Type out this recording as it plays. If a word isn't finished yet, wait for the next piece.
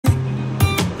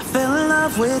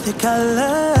love with your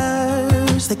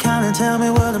colors. They kinda tell me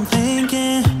what I'm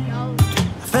thinking.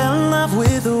 I fell in love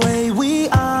with the way we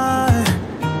are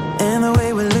and the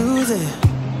way we lose it.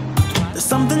 There's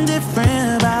something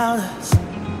different about us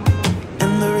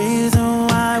and the reason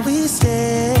why we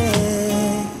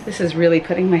stay. This is really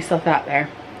putting myself out there.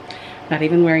 Not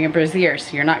even wearing a brassiere,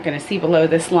 so you're not gonna see below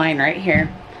this line right here.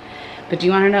 But do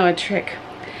you wanna know a trick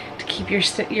to keep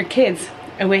your kids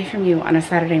away from you on a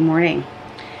Saturday morning?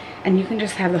 And you can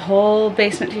just have the whole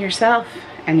basement to yourself,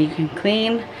 and you can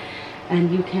clean,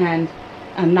 and you can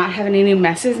not have any new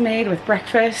messes made with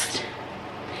breakfast.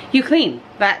 You clean.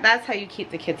 That's how you keep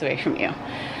the kids away from you.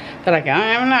 They're like,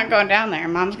 I'm not going down there.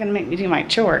 Mom's gonna make me do my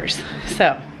chores.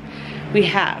 So we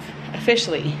have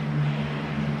officially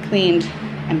cleaned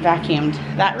and vacuumed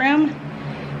that room,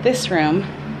 this room,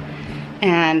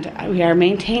 and we are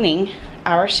maintaining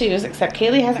our shoes, except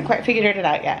Kaylee hasn't quite figured it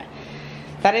out yet.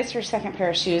 That is her second pair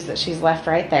of shoes that she's left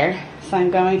right there. So I'm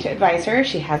going to advise her.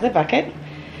 She has a bucket.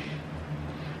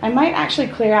 I might actually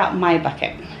clear out my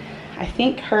bucket. I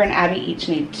think her and Abby each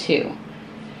need 2.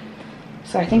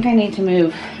 So I think I need to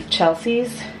move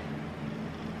Chelsea's.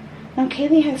 No,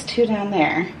 Kaylee has 2 down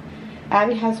there.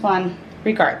 Abby has 1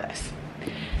 regardless.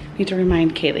 Need to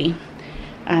remind Kaylee.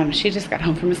 She just got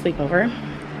home from a sleepover.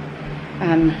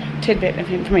 Tidbit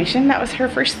of information, that was her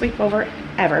first sleepover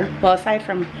ever. Well, aside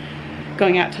from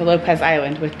going out to Lopez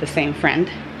Island with the same friend.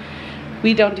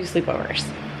 We don't do sleepovers.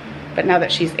 But now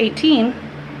that she's 18,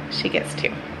 she gets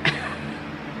 2.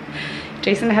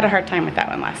 Jason had a hard time with that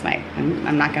one last night.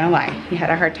 I'm not gonna lie. He had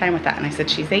a hard time with that. And I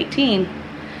said, she's 18.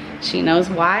 She knows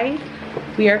why.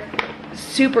 We are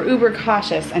super uber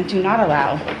cautious and do not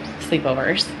allow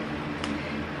sleepovers.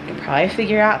 You can probably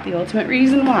figure out the ultimate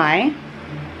reason why.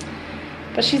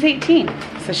 But she's 18,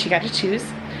 so she got to choose.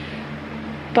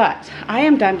 But I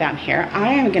am done down here.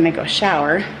 I am gonna go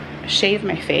shower, shave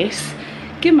my face,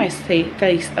 give my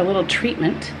face a little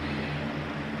treatment,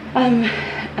 and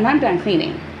I'm done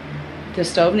cleaning. The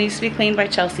stove needs to be cleaned by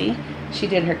Chelsea. She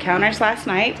did her counters last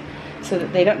night so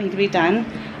that they don't need to be done.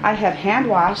 I have hand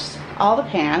washed all the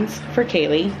pans for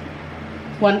Kaylee.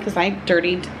 1 because I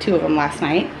dirtied 2 of them last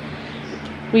night.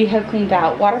 We have cleaned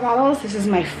out water bottles. This is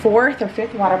my 4th or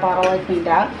 5th water bottle I cleaned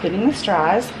out, including the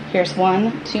straws. Here's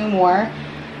 1, 2 more.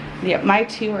 Yep, my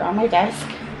 2 are on my desk.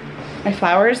 My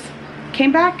flowers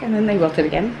came back and then they wilted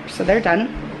again, so they're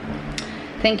done.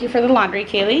 Thank you for the laundry,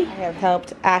 Kaylee. I have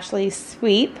helped Ashley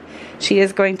sweep. She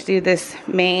is going to do this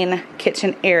main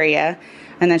kitchen area,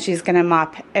 and then she's gonna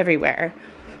mop everywhere.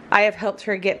 I have helped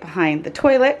her get behind the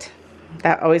toilet.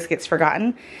 That always gets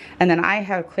forgotten. And then I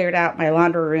have cleared out my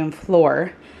laundry room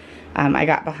floor. I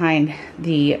got behind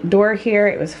the door here.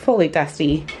 It was fully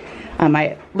dusty.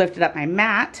 I lifted up my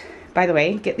mat. By the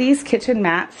way, get these kitchen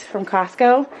mats from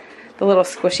Costco, the little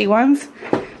squishy ones.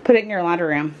 Put it in your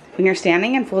laundry room. When you're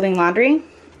standing and folding laundry,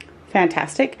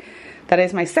 fantastic. That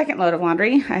is my 2nd load of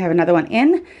laundry. I have another one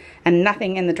in and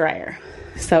nothing in the dryer.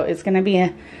 So it's gonna be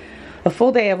a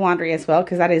full day of laundry as well,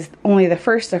 because that is only the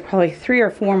first of probably 3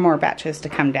 or 4 more batches to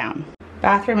come down.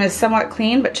 Bathroom is somewhat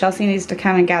clean, but Chelsea needs to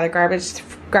come and gather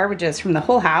garbages from the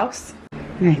whole house.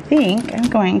 And I think I'm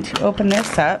going to open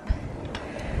this up.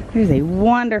 There's a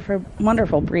wonderful,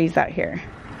 wonderful breeze out here.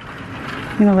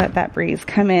 I'm gonna let that breeze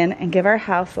come in and give our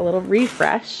house a little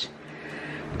refresh.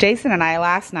 Jason and I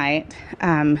last night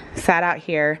sat out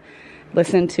here,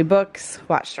 listened to books,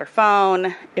 watched our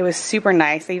phone. It was super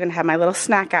nice. I even had my little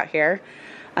snack out here.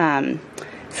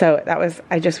 So that was,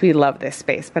 we love this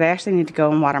space, but I actually need to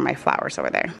go and water my flowers over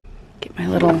there. Get my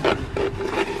little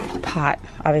pot,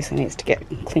 obviously needs to get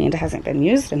cleaned. It hasn't been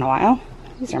used in a while.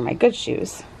 These are my good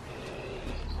shoes.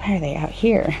 Why are they out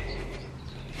here?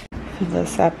 Fill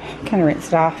this up, kind of rinse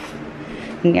it off.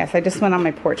 And yes, I just went on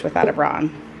my porch without a bra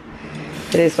on.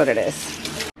 It is what it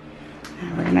is.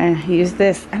 We're gonna use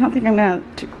this. I don't think I'm gonna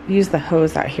use the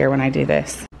hose out here when I do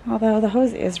this. Although the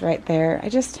hose is right there. I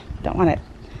just don't want it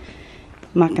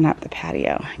mucking up the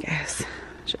patio, I guess.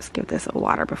 Just give this a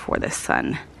water before the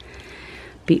sun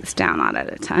beats down on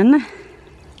it a ton.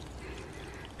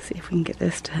 See if we can get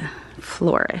this to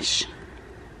flourish.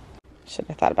 Should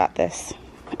have thought about this.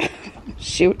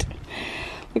 Shoot.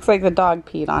 Looks like the dog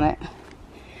peed on it.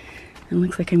 It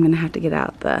looks like I'm gonna have to get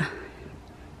out the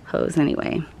hose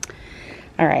anyway.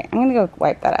 All right, I'm gonna go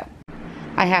wipe that up.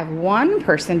 I have 1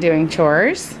 person doing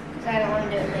chores. So I don't want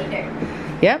to do it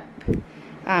later. Yep.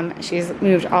 She's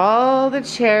moved all the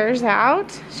chairs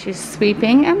out. She's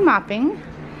sweeping and mopping.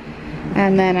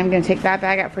 And then I'm gonna take that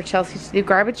bag out for Chelsea to do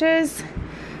garbages.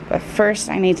 But first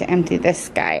I need to empty this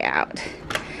guy out.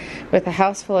 With a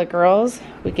house full of girls,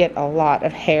 we get a lot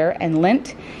of hair and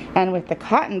lint. And with the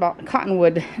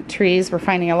cottonwood trees, we're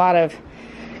finding a lot of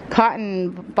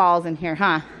cotton balls in here,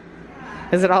 huh?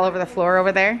 Is it all over the floor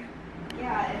over there?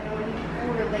 Yeah, and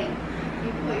when you like,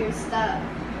 you put your stuff.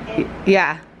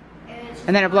 Yeah.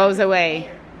 And then it blows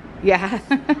away. Yeah.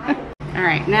 All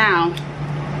right, now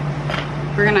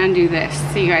we're gonna undo this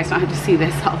so you guys don't have to see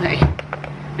this all day.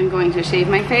 I'm going to shave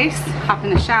my face, hop in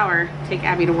the shower, take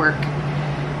Abby to work.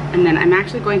 And then I'm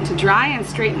actually going to dry and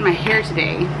straighten my hair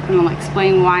today. And I'll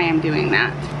explain why I'm doing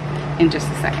that in just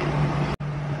a second.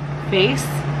 Face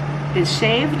is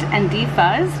shaved and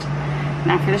defuzzed.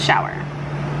 Now for the shower.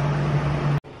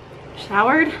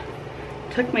 Showered,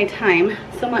 took my time,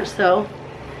 so much so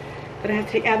that I have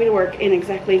to take Abby to work in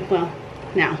exactly, well,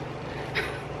 now.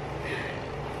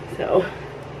 So,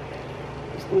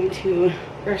 I'm just going to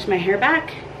brush my hair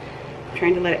back. I'm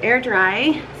trying to let it air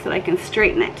dry so that I can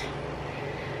straighten it.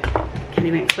 Can't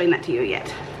even explain that to you yet.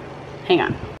 Hang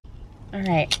on. All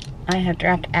right, I have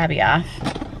dropped Abby off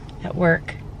at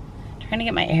work. Trying to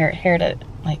get my hair to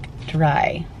like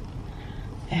dry.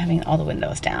 Having all the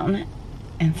windows down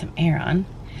and some air on.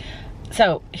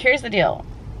 So here's the deal.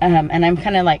 And I'm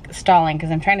kind of like stalling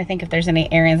because I'm trying to think if there's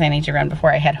any errands I need to run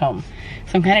before I head home.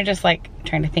 So I'm kind of just like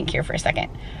trying to think here for a second.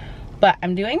 But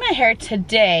I'm doing my hair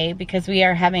today because we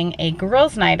are having a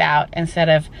girls' night out instead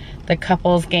of the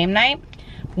couples game night.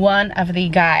 One of the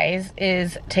guys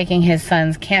is taking his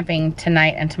sons camping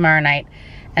tonight and tomorrow night.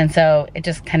 And so it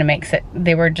just kind of makes it,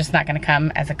 they were just not going to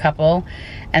come as a couple.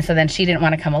 And so then she didn't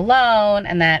want to come alone.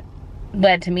 And that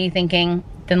led to me thinking,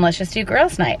 then let's just do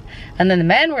girls' night. And then the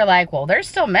men were like, well, there's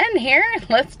still men here.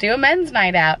 Let's do a men's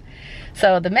night out.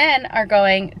 So the men are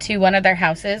going to one of their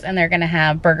houses and they're going to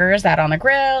have burgers out on the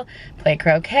grill, play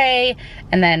croquet,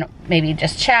 and then maybe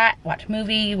just chat, watch a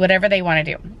movie, whatever they want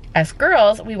to do. As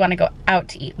girls, we want to go out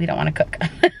to eat. We don't want to cook.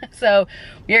 So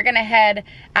we're going to head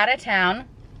out of town,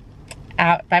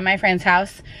 out by my friend's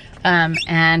house,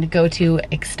 and go to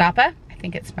ISSAQUAH. I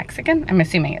think it's Mexican. I'm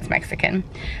assuming it's Mexican.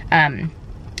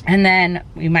 And then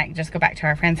we might just go back to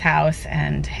our friend's house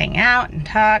and hang out and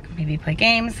talk, maybe play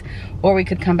games, or we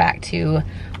could come back to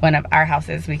one of our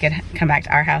houses. We could come back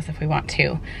to our house if we want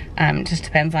to. Just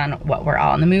depends on what we're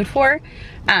all in the mood for.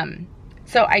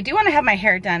 So I do want to have my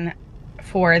hair done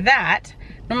for that.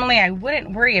 Normally I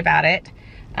wouldn't worry about it,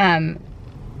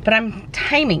 but I'm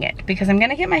timing it because I'm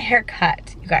gonna get my hair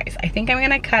cut, you guys. I think I'm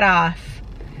gonna cut off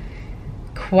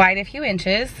quite a few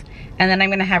inches, and then I'm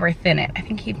gonna have her thin it. I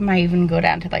think he might even go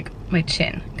down to like my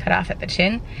chin, cut off at the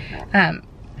chin.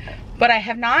 But I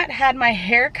have not had my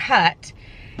hair cut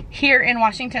here in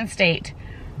Washington State,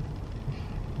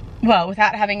 well,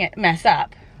 without having it mess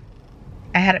up.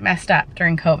 I had it messed up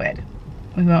during COVID.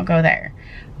 We won't go there.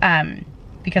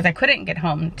 Because I couldn't get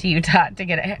home to Utah to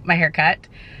get my hair cut.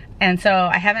 And so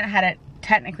I haven't had it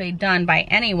technically done by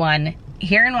anyone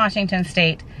here in Washington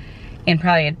State in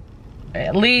probably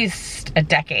at least a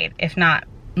decade, if not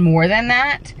more than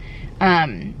that.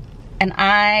 And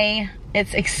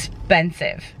it's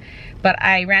expensive. But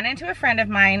I ran into a friend of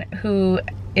mine who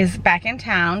is back in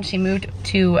town. She moved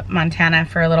to Montana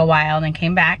for a little while and then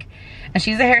came back. And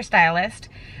she's a hairstylist.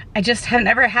 I just have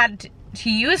never had to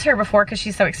use her before because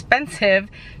she's so expensive.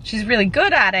 She's really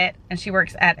good at it, and she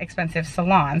works at expensive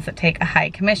salons that take a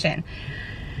high commission.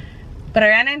 But I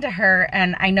ran into her,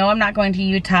 and I know I'm not going to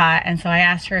Utah, and so I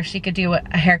asked her if she could do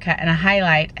a haircut and a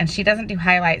highlight, and she doesn't do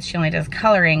highlights, she only does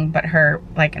coloring, but her,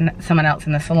 like someone else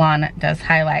in the salon does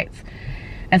highlights.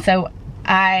 And so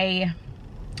I'm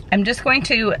just going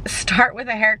to start with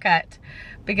a haircut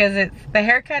because the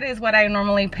haircut is what I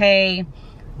normally pay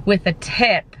with a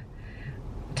tip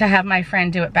to have my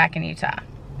friend do it back in Utah.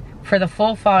 For the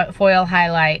full foil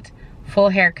highlight, full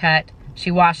haircut, she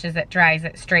washes it, dries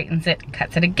it, straightens it,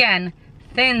 cuts it again,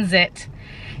 thins it.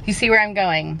 You see where I'm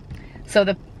going? So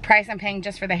the price I'm paying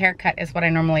just for the haircut is what I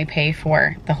normally pay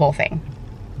for the whole thing.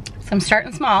 So I'm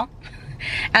starting small.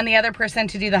 And the other person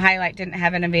to do the highlight didn't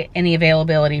have any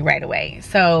availability right away.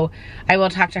 So I will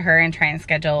talk to her and try and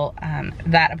schedule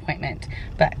that appointment.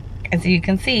 But as you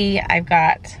can see, I've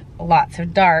got lots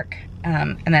of dark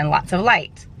and then lots of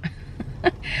light.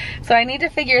 So I need to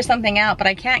figure something out, but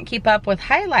I can't keep up with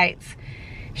highlights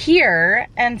here.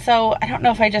 And so I don't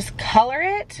know if I just color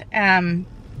it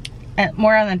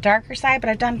more on the darker side, but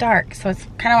I've done dark. So it's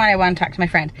kind of why I want to talk to my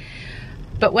friend.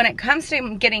 But when it comes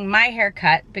to getting my hair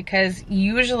cut, because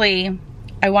usually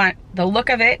I want the look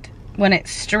of it when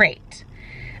it's straight.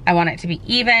 I want it to be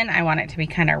even. I want it to be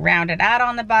kind of rounded out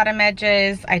on the bottom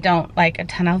edges. I don't like a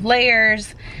ton of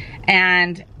layers.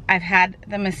 And I've had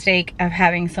the mistake of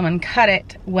having someone cut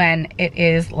it when it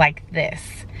is like this,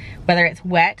 whether it's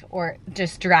wet or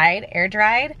just dried, air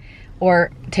dried,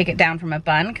 or take it down from a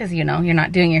bun because you know you're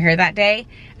not doing your hair that day.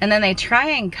 And then they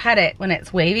try and cut it when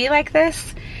it's wavy like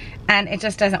this, and it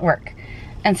just doesn't work.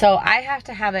 And so I have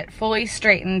to have it fully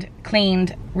straightened,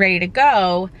 cleaned, ready to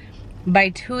go by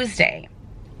Tuesday.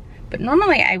 But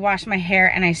normally I wash my hair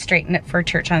and I straighten it for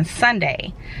church on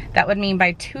Sunday. That would mean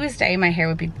by Tuesday my hair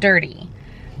would be dirty.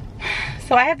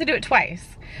 So I have to do it twice.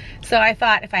 So I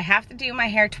thought if I have to do my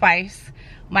hair twice,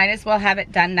 might as well have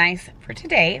it done nice for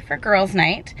today, for girls'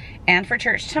 night, and for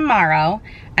church tomorrow.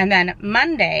 And then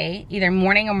Monday, either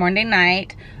morning or Monday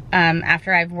night,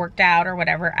 after I've worked out or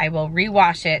whatever, I will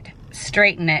rewash it,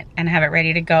 straighten it, and have it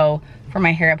ready to go for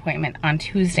my hair appointment on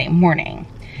Tuesday morning.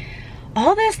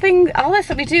 All this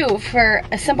that we do for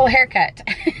a simple haircut.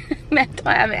 I don't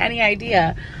have any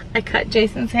idea. I cut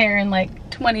Jason's hair in like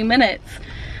 20 minutes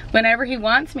whenever he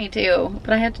wants me to,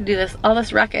 but I have to do all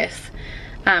this ruckus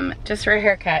just for a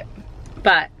haircut.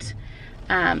 But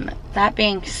that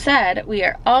being said, we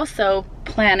are also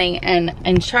planning and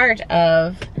in charge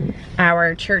of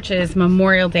our church's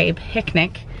Memorial Day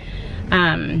picnic.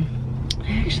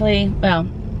 Actually, well,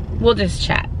 we'll just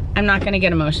chat. I'm not gonna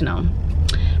get emotional.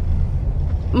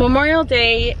 Memorial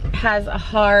Day has a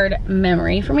hard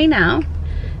memory for me now.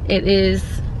 It is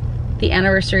the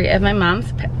anniversary of my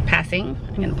mom's passing.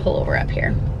 I'm gonna pull over up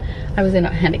here. I was in a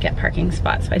handicap parking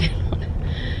spot, so I didn't want to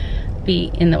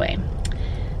be in the way.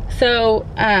 So,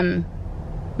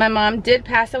 my mom did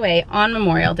pass away on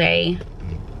Memorial Day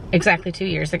exactly 2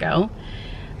 years ago.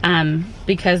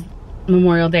 Because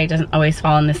Memorial Day doesn't always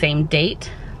fall on the same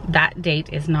date. That date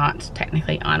is not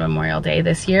technically on Memorial Day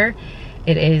this year.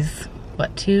 It is,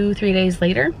 what, 2-3 days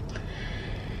later?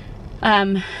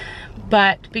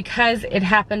 But because it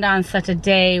happened on such a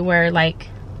day where, like,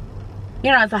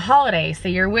 you know, it's a holiday, so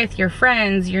you're with your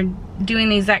friends, you're doing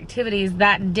these activities,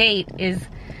 that date is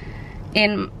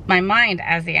in my mind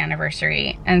as the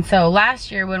anniversary. And so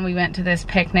last year when we went to this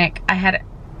picnic, I had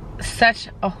such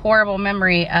a horrible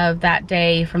memory of that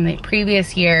day from the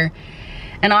previous year.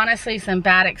 And honestly, some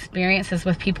bad experiences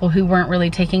with people who weren't really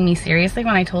taking me seriously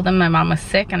when I told them my mom was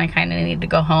sick and I kind of needed to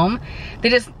go home.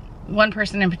 One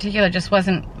person in particular just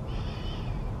wasn't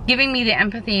giving me the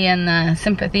empathy and the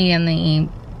sympathy and the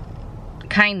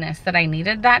kindness that I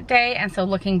needed that day. And so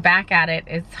looking back at it,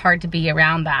 it's hard to be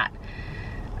around that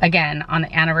again on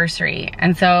the anniversary.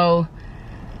 And so,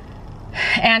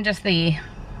 and just the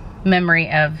memory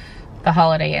of the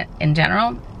holiday in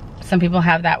general. Some people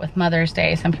have that with Mother's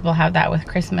Day. Some people have that with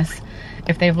Christmas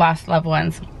if they've lost loved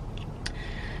ones.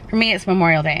 For me, it's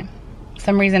Memorial Day. For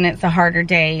some reason, it's a harder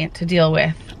day to deal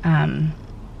with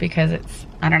because it's,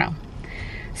 I don't know.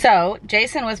 So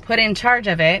Jason was put in charge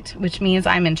of it, which means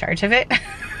I'm in charge of it.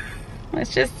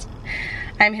 It's just,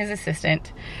 I'm his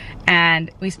assistant. And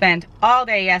we spent all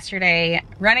day yesterday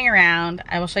running around.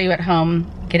 I will show you at home,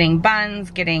 getting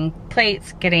buns, getting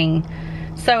plates, getting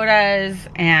sodas,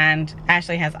 and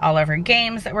Ashley has all of her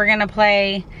games that we're gonna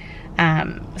play.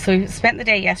 So we spent the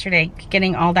day yesterday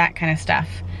getting all that kind of stuff.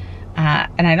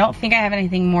 And I don't think I have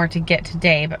anything more to get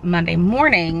today, but Monday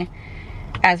morning,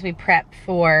 as we prep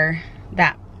for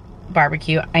that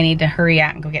barbecue, I need to hurry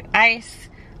out and go get ice.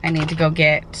 I need to go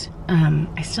get,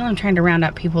 I still am trying to round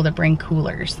up people to bring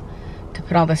coolers to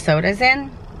put all the sodas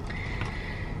in.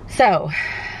 So,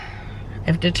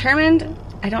 I've determined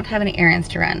I don't have any errands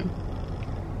to run.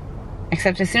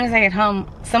 Except as soon as I get home,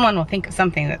 someone will think of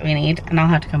something that we need and I'll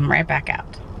have to come right back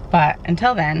out. But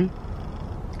until then,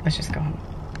 let's just go home.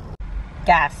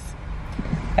 Gas.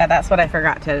 Yeah, that's what I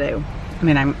forgot to do. I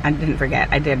mean, I didn't forget,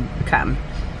 I did come.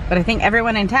 But I think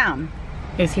everyone in town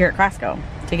is here at Costco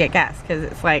to get gas because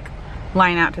it's like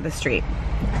line out to the street.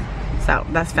 So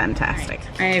that's fantastic.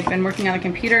 I've been working on the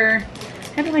computer.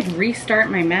 I had to like restart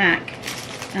my Mac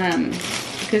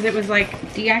because it was like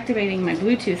deactivating my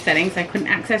Bluetooth settings. I couldn't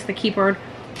access the keyboard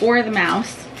or the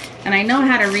mouse. And I know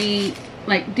how to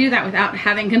do that without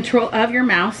having control of your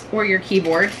mouse or your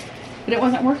keyboard, but it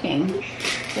wasn't working.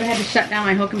 So I had to shut down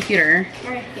my whole computer.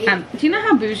 Do you know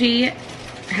how bougie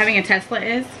having a Tesla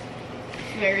is?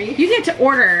 Very. You get to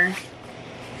order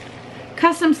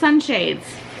custom sunshades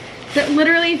that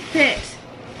literally fit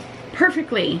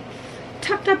perfectly,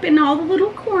 tucked up in all the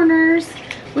little corners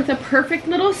with a perfect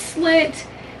little slit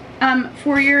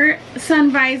for your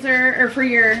sun visor or for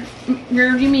your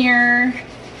rearview mirror.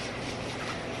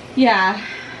 Yeah,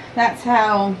 that's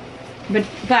how, but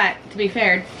to be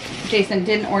fair, Jason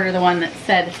didn't order the one that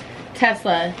said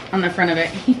Tesla on the front of it.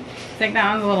 He's like,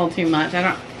 that one's a little too much.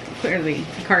 Clearly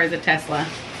the car is a Tesla.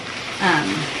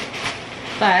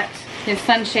 But his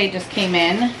sunshade just came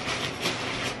in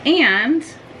and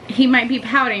he might be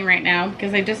pouting right now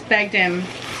because I just begged him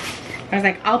I was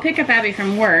like, I'll pick up Abby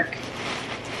from work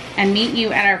and meet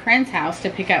you at our friend's house to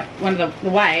pick up one of the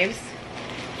wives.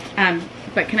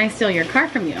 But can I steal your car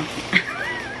from you?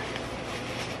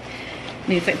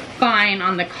 And he's like, fine,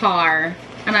 on the car.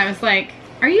 And I was like,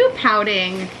 are you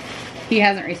pouting? He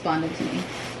hasn't responded to me,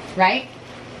 right?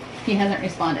 He hasn't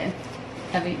responded.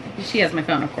 She has my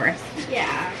phone, of course.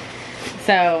 Yeah.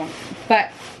 So,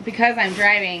 but because I'm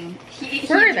driving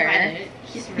further,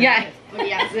 He's yeah, but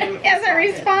he hasn't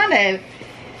responded.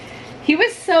 He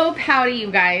was so pouty, you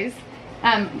guys.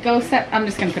 I'm just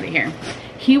gonna put it here.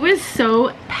 He was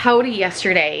so pouty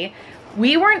yesterday.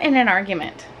 We weren't in an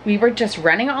argument. We were just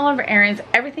running all of our errands.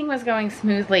 Everything was going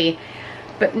smoothly.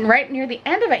 But right near the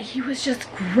end of it, he was just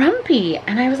grumpy.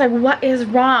 And I was like, what is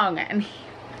wrong? And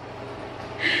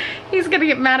he's gonna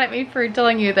get mad at me for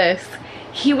telling you this.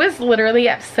 He was literally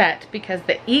upset because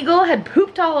the eagle had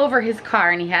pooped all over his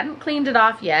car and he hadn't cleaned it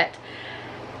off yet.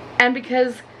 And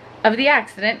because of the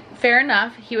accident, fair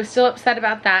enough, he was still upset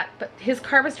about that, but his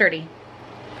car was dirty.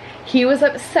 He was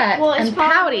upset and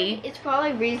pouty. It's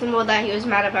probably reasonable that he was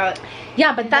mad about.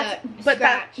 Yeah, but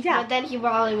yeah. But then he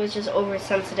probably was just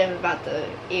oversensitive about the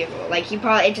eagle. Like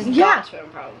it just got to him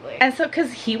probably. And so,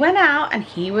 cause he went out and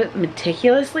he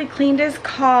meticulously cleaned his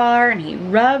car and he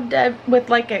rubbed it with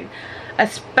like a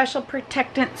special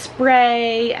protectant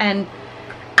spray. And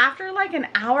after like an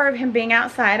hour of him being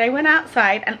outside, I went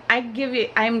outside and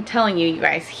I'm telling you, you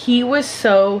guys, he was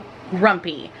so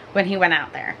grumpy when he went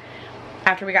out there.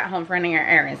 After we got home from running our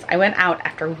errands, I went out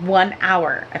after 1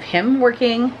 hour of him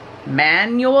working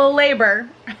manual labor.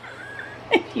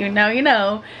 If you know, you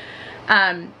know.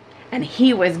 And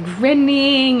he was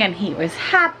grinning and he was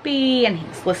happy and he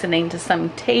was listening to some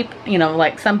tape, you know,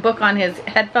 like some book on his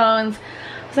headphones.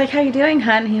 I was like, how you doing,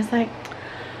 hun? He's like,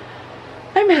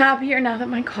 I'm happier now that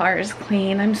my car is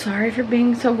clean. I'm sorry for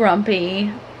being so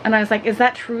grumpy. And I was like, is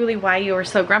that truly why you were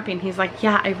so grumpy? And he's like,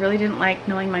 yeah, I really didn't like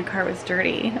knowing my car was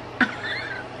dirty.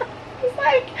 It's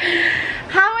like,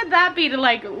 how would that be to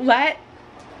like let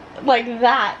like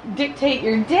that dictate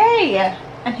your day?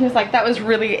 And he was like, that was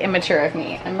really immature of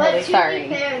me. I'm really sorry. But to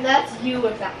be fair, that's you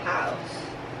with the house.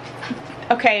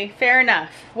 Okay, fair enough.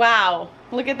 Wow,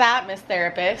 look at that, Miss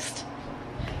Therapist.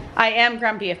 I am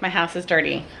grumpy if my house is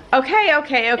dirty. Okay,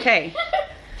 okay, okay.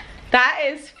 That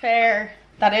is fair.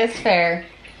 That is fair.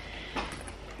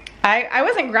 I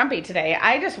wasn't grumpy today.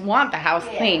 I just want the house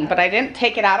clean, but I didn't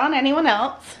take it out on anyone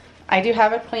else. I do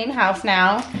have a clean house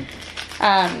now.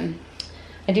 I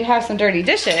do have some dirty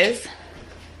dishes,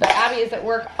 but Abby is at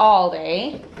work all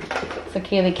day, so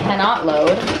Kaylee cannot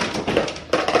load.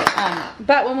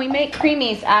 But when we make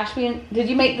creamies, Ashby, did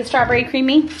you make the strawberry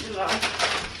creamy? No.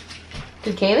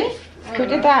 Did Kaylee? Who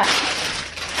did that?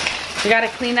 We gotta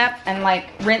clean up and like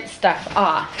rinse stuff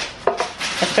off,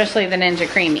 especially the Ninja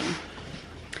Creamy.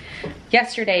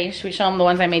 Yesterday, should we show them the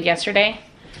ones I made yesterday?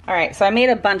 All right, so I made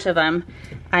a bunch of them.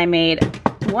 I made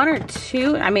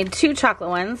I made 2 chocolate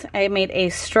ones. I made a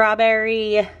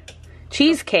strawberry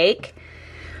cheesecake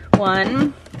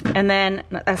one, and then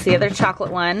that's the other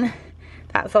chocolate one.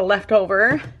 That's a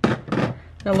leftover,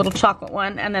 a little chocolate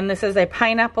one. And then this is a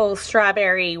pineapple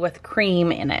strawberry with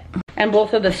cream in it. And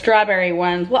both of the strawberry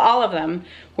ones, well, all of them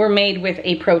were made with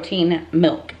a protein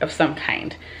milk of some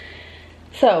kind.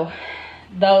 So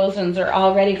those ones are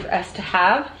all ready for us to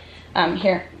have.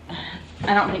 Here,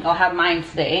 I don't think I'll have mine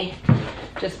today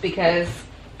just because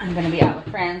I'm gonna be out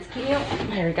with friends.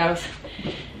 There it goes.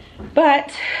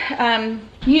 But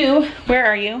where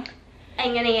are you?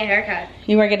 I'm getting a haircut.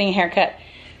 You are getting a haircut.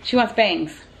 She wants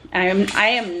bangs. I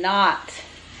am not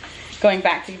going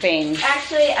back to bangs.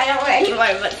 Actually, I don't want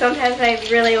anymore, but sometimes I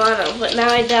really want them, but now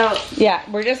I don't. Yeah,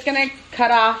 we're just gonna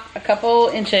cut off a couple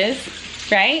inches,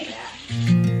 right? Yeah.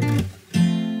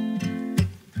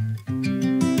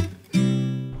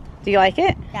 Do you like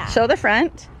it? Yeah. Show the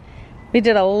front. We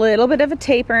did a little bit of a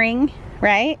tapering,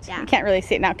 right? Yeah. You can't really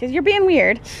see it now because you're being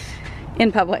weird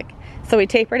in public. So we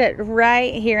tapered it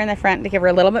right here in the front to give her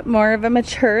a little bit more of a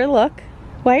mature look.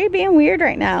 Why are you being weird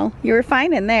right now? You were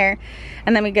fine in there.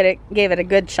 And then we gave it a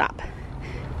good chop.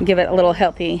 Give it a little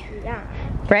healthy, Yeah.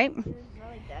 right?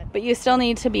 But you still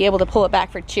need to be able to pull it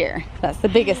back for cheer. That's the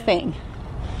biggest thing.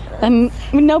 And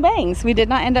no bangs. We did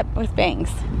not end up with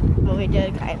bangs. But we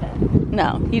did kind of.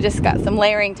 No, you just got some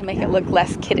layering to make it look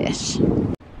less kiddish.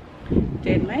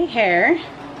 Did my hair.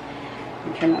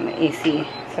 Let me turn on the AC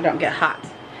so I don't get hot.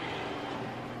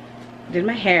 Did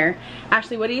my hair.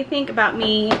 Ashley, what do you think about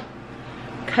me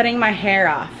cutting my hair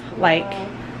off? Like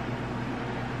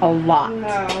a lot.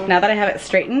 No. Now that I have it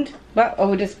straightened. But oh,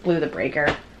 we just blew the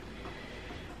breaker.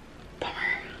 Bummer.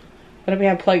 What do we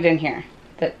have plugged in here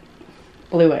that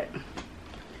blew it?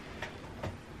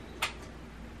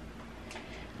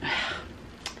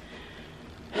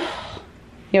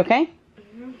 You okay?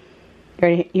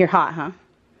 You're hot, huh?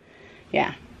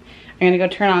 Yeah. I'm gonna go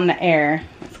turn on the air.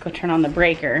 Let's go turn on the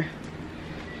breaker.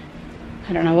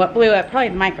 I don't know what blew up. Probably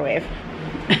the microwave.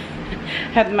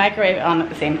 Had the microwave on at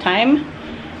the same time.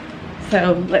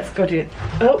 So let's go do it.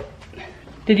 Oh,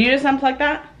 did you just unplug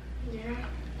that? Yeah.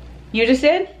 You just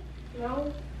did?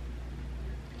 No.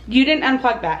 You didn't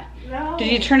unplug that? No.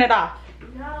 Did you turn it off?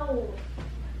 No.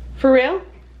 For real?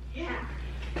 Yeah.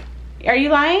 Are you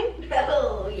lying?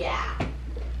 No, yeah.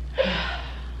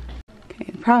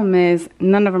 Okay, the problem is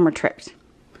none of them are tripped.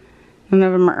 None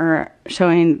of them are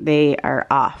showing they are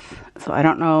off. So I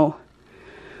don't know,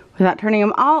 without turning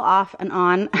them all off and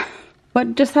on,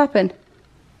 what just happened?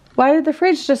 Why did the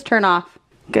fridge just turn off?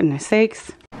 Goodness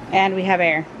sakes. And we have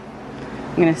air.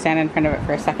 I'm gonna stand in front of it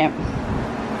for a second.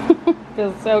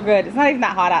 Feels so good. It's not even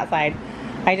that hot outside.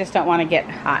 I just don't want to get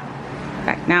hot. In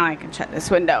fact, now I can shut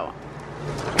this window.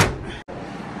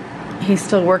 He's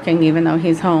still working even though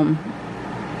he's home.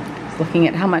 He's looking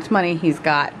at how much money he's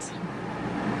got.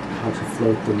 How to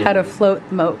float the boat. How to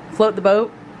float the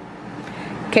boat.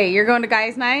 Okay, you're going to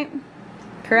guys' night,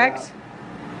 correct?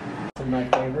 Yeah. My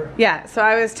favorite. Yeah, so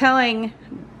I was telling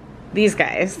these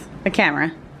guys, the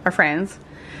camera, our friends,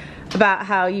 about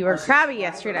how you were crabby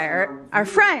yesterday, or our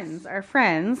friends,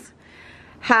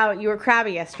 how you were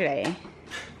crabby yesterday,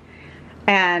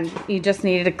 and you just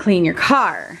needed to clean your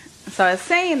car. So I was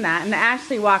saying that, and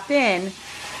Ashley walked in,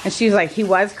 and she was like, he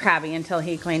was crabby until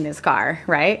he cleaned his car,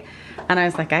 right? And I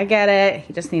was like, I get it.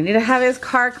 He just needed to have his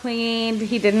car cleaned.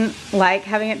 He didn't like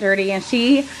having it dirty. And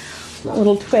she,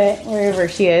 little twit, wherever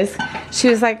she is, she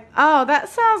was like, oh, that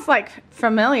sounds like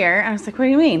familiar. And I was like, what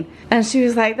do you mean? And she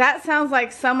was like, that sounds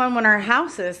like someone when her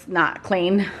house is not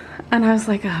clean. And I was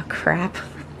like, oh, crap.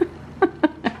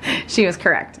 She was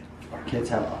correct. Our kids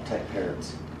have uptight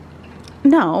parents.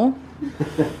 No.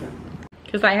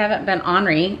 Because I haven't been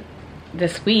ornery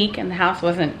this week and the house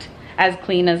wasn't as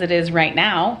clean as it is right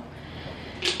now.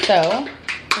 So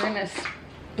we're gonna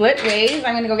split ways.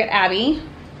 I'm gonna go get Abby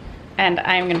and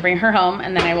I'm gonna bring her home,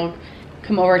 and then I will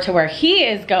come over to where he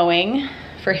is going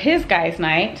for his guys'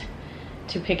 night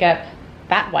to pick up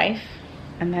that wife,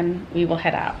 and then we will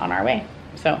head out on our way.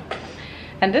 So,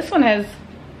 and this one has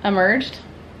emerged.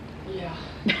 Yeah.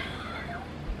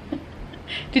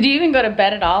 Did you even go to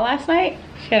bed at all last night?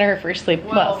 She had her first sleep,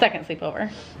 well, second sleepover.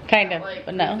 Kind of, Like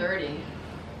but no. 3:30.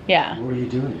 Yeah. What were you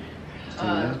doing?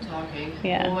 Talking.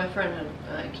 Yeah. Well, my friend had,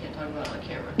 I can't talk about it on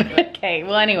camera. But Okay,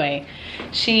 well anyway,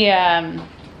 she I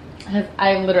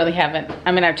literally haven't,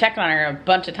 I mean, I've checked on her a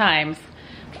bunch of times.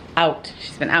 Out,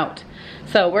 she's been out.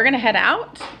 So we're gonna head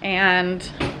out, and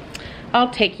I'll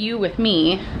take you with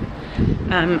me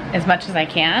as much as I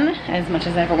can, as much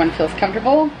as everyone feels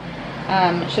comfortable.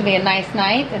 It should be a nice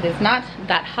night. It is not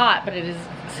that hot, but it is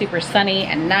super sunny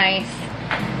and nice.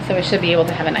 So we should be able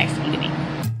to have a nice evening.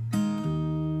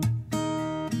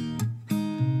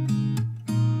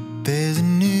 There's a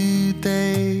new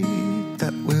day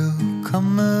that will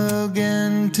come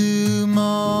again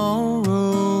tomorrow.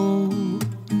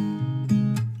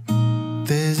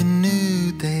 There's a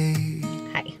new day.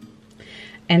 Hi.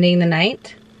 Ending the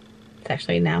night. It's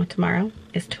actually now tomorrow.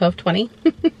 It's 12:20.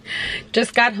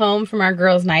 Just got home from our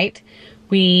girls' night.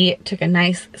 We took a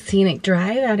nice scenic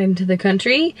drive out into the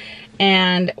country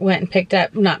and went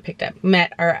and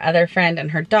met our other friend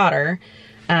and her daughter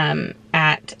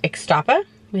at ISSAQUAH.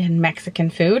 We had Mexican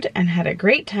food and had a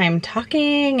great time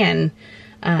talking and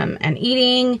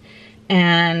eating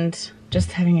and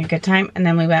just having a good time. And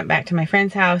then we went back to my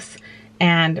friend's house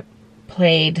and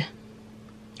played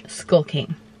Skull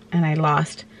King, and I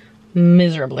lost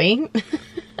miserably.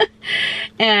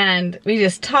 And we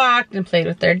just talked and played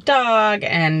with their dog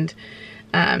and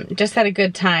just had a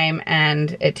good time.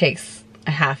 And it takes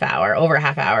a half hour, over a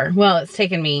half hour. Well, it's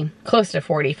taken me close to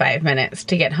 45 minutes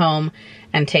to get home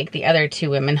and take the other two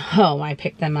women home. I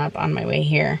picked them up on my way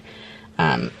here.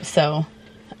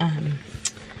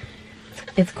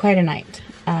 It's quite a night,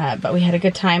 but we had a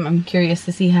good time. I'm curious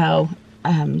to see how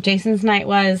Jason's night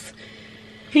was.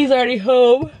 He's already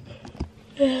home.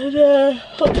 And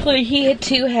hopefully he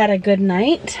too had a good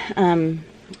night.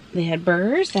 They had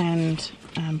burgers and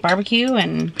barbecue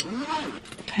and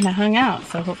kind of hung out.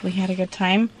 So hopefully he had a good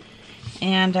time.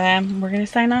 And we're going to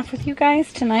sign off with you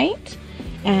guys tonight.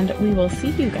 And we will see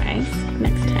you guys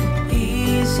next time.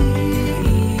 Easy,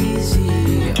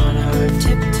 easy on her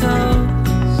tiptoes.